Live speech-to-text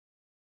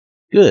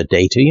Good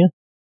day to you. I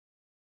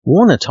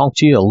want to talk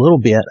to you a little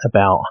bit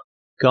about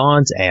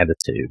God's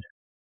attitude.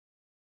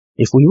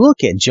 If we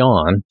look at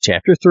John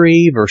chapter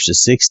 3,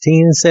 verses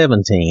 16 and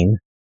 17,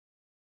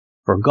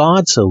 "For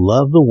God so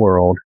loved the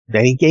world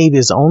that he gave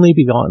his only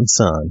begotten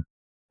Son,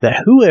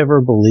 that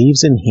whoever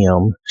believes in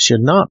him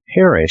should not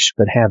perish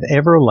but have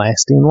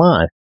everlasting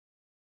life.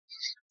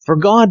 For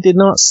God did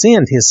not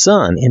send his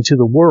Son into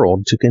the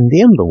world to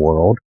condemn the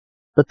world,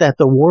 but that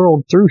the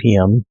world through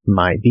him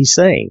might be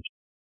saved."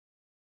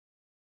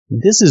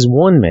 This is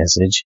one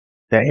message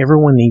that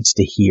everyone needs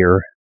to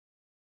hear.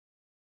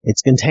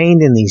 It's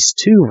contained in these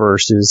two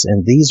verses,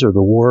 and these are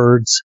the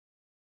words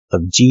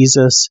of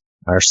Jesus,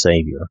 our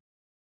Savior.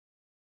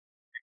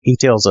 He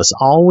tells us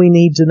all we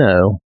need to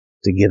know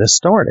to get us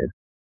started.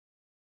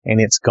 And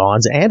it's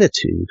God's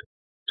attitude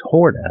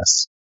toward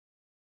us.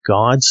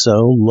 God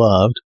so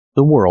loved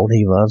the world,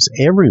 he loves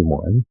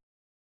everyone,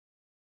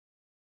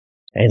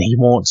 and he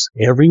wants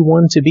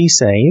everyone to be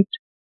saved.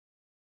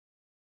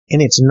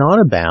 And it's not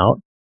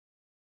about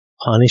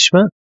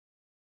punishment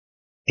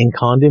and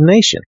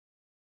condemnation.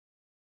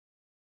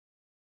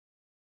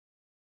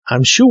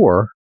 I'm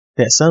sure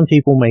that some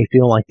people may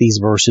feel like these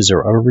verses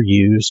are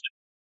overused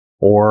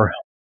or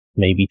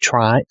maybe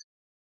trite,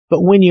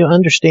 but when you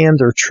understand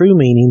their true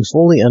meaning,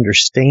 fully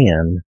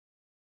understand,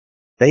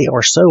 they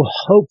are so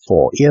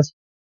hopeful. If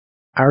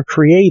our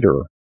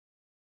Creator,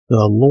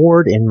 the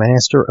Lord and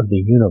Master of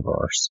the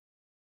universe,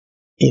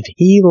 if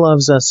he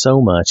loves us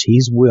so much,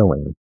 he's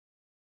willing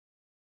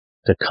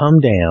to come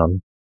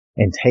down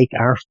and take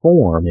our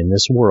form in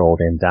this world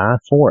and die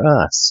for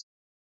us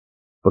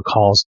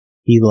because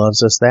he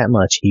loves us that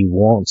much. He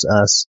wants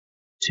us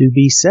to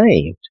be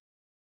saved.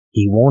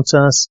 He wants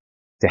us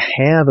to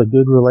have a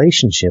good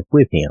relationship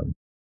with him.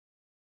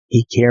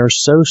 He cares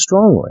so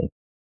strongly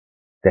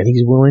that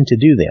he's willing to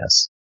do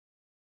this.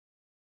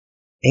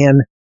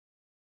 And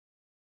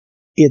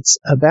it's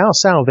about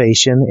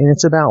salvation, and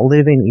it's about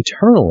living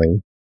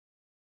eternally,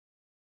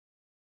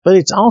 but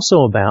it's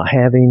also about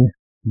having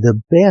the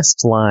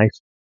best life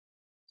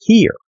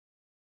here,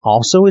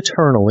 also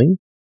eternally,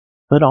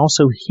 but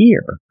also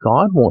here.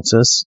 God wants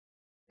us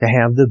to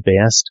have the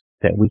best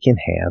that we can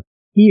have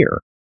here.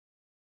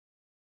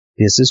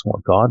 This is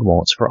what God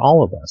wants for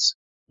all of us.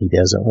 He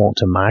doesn't want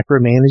to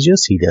micromanage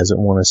us. He doesn't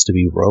want us to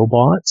be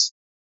robots.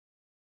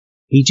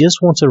 He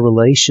just wants a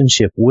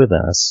relationship with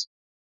us,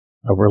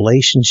 a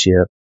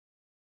relationship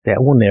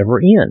that will never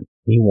end.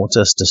 He wants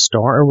us to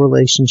start a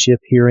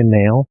relationship here and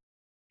now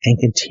and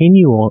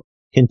continue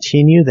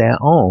that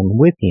on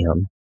with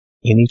him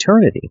in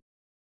eternity.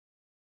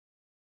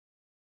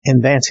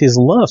 And that's his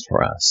love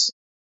for us.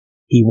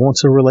 He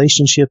wants a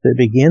relationship that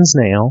begins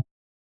now,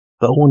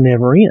 but will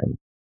never end.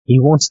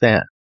 He wants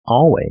that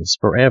always,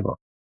 forever.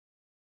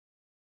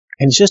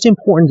 And it's just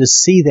important to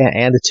see that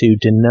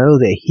attitude, to know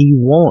that he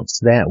wants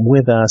that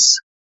with us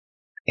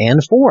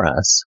and for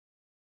us,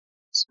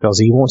 because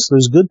he wants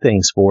those good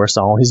things for us,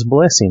 all his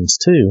blessings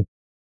too.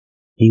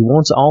 He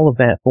wants all of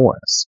that for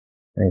us.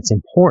 And it's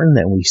important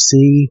that we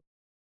see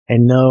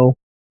and know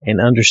and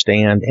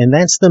understand. And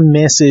that's the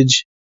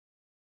message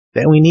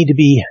that we need to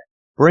be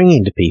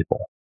bringing to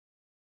people,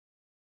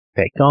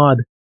 that God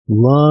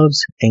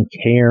loves and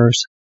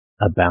cares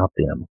about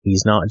them.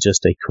 He's not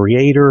just a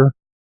creator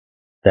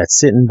that's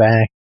sitting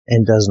back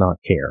and does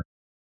not care.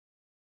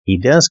 He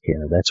does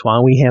care. That's why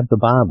we have the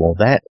Bible.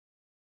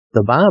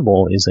 The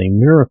Bible is a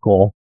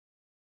miracle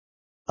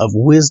of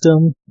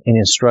wisdom and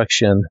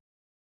instruction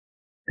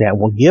that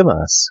will give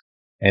us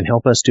and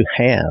help us to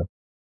have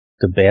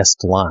the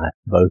best life,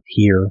 both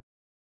here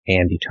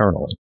and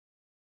eternally.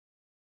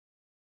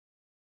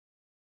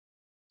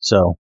 So,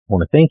 I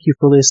want to thank you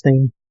for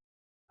listening.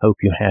 Hope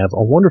you have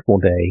a wonderful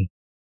day.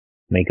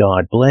 May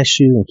God bless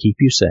you and keep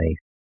you safe.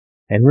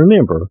 And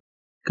remember,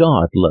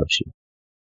 God loves you.